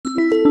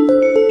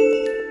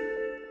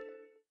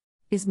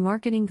Is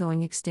marketing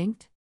going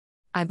extinct?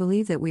 I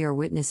believe that we are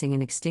witnessing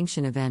an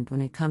extinction event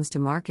when it comes to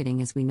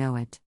marketing as we know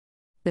it.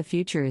 The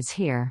future is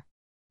here.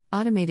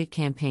 Automated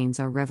campaigns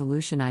are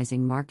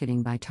revolutionizing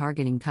marketing by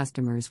targeting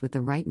customers with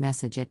the right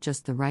message at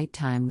just the right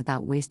time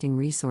without wasting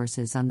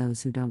resources on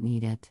those who don't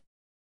need it.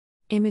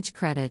 Image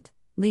credit,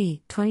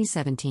 Lee,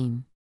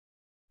 2017.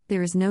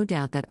 There is no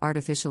doubt that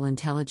artificial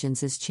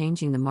intelligence is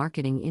changing the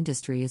marketing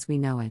industry as we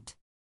know it.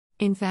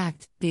 In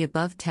fact, the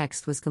above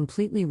text was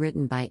completely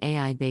written by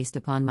AI based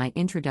upon my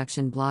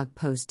introduction blog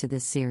post to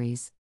this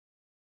series.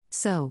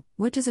 So,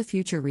 what does a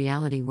future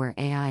reality where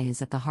AI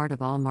is at the heart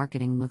of all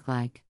marketing look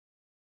like?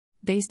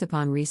 Based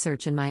upon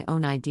research and my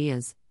own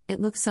ideas, it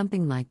looks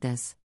something like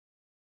this.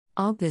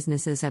 All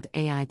businesses have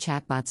AI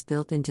chatbots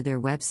built into their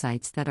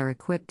websites that are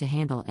equipped to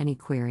handle any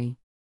query.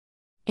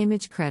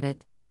 Image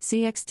credit,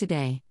 CX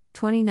Today,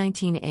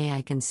 2019.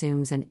 AI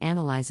consumes and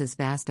analyzes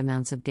vast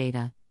amounts of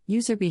data,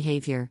 user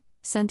behavior,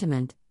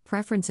 sentiment,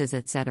 preferences,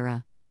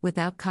 etc.,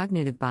 without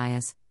cognitive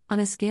bias, on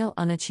a scale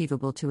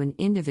unachievable to an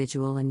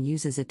individual, and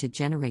uses it to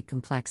generate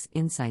complex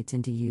insights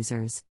into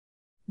users,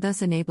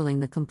 thus enabling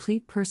the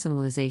complete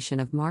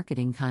personalization of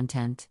marketing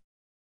content.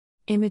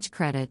 Image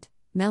credit,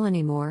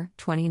 Melanie Moore,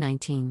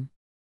 2019.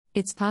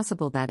 It's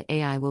possible that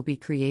AI will be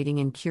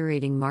creating and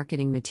curating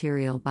marketing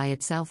material by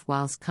itself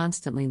whilst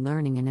constantly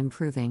learning and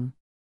improving.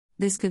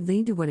 This could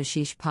lead to what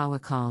Ashish Pawa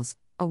calls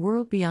a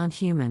world beyond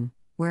human,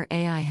 where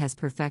AI has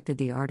perfected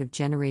the art of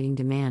generating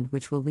demand,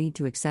 which will lead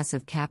to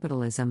excessive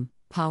capitalism.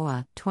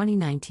 Pawa,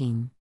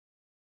 2019.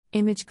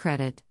 Image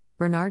credit,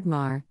 Bernard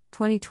Marr,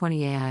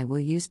 2020. AI will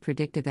use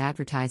predictive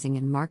advertising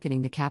and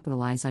marketing to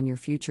capitalize on your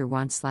future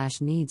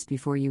wants/needs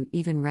before you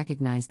even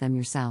recognize them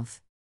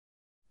yourself.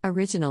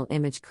 Original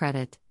image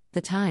credit, The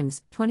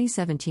Times,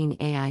 2017.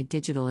 AI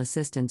digital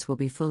assistants will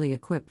be fully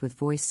equipped with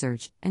voice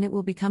search, and it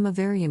will become a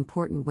very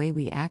important way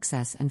we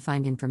access and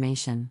find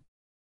information.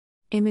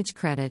 Image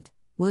credit,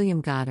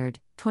 William Goddard,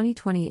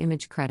 2020.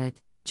 Image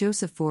credit,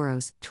 Joseph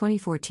Foros,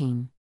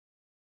 2014.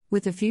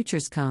 With the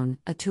Futures Cone,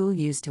 a tool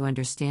used to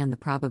understand the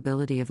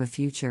probability of a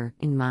future,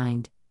 in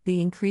mind,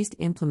 the increased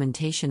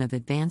implementation of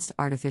advanced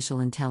artificial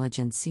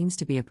intelligence seems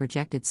to be a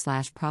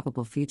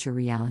projected/probable future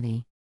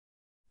reality.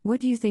 What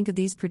do you think of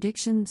these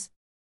predictions?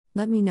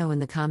 Let me know in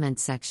the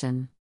comments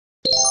section.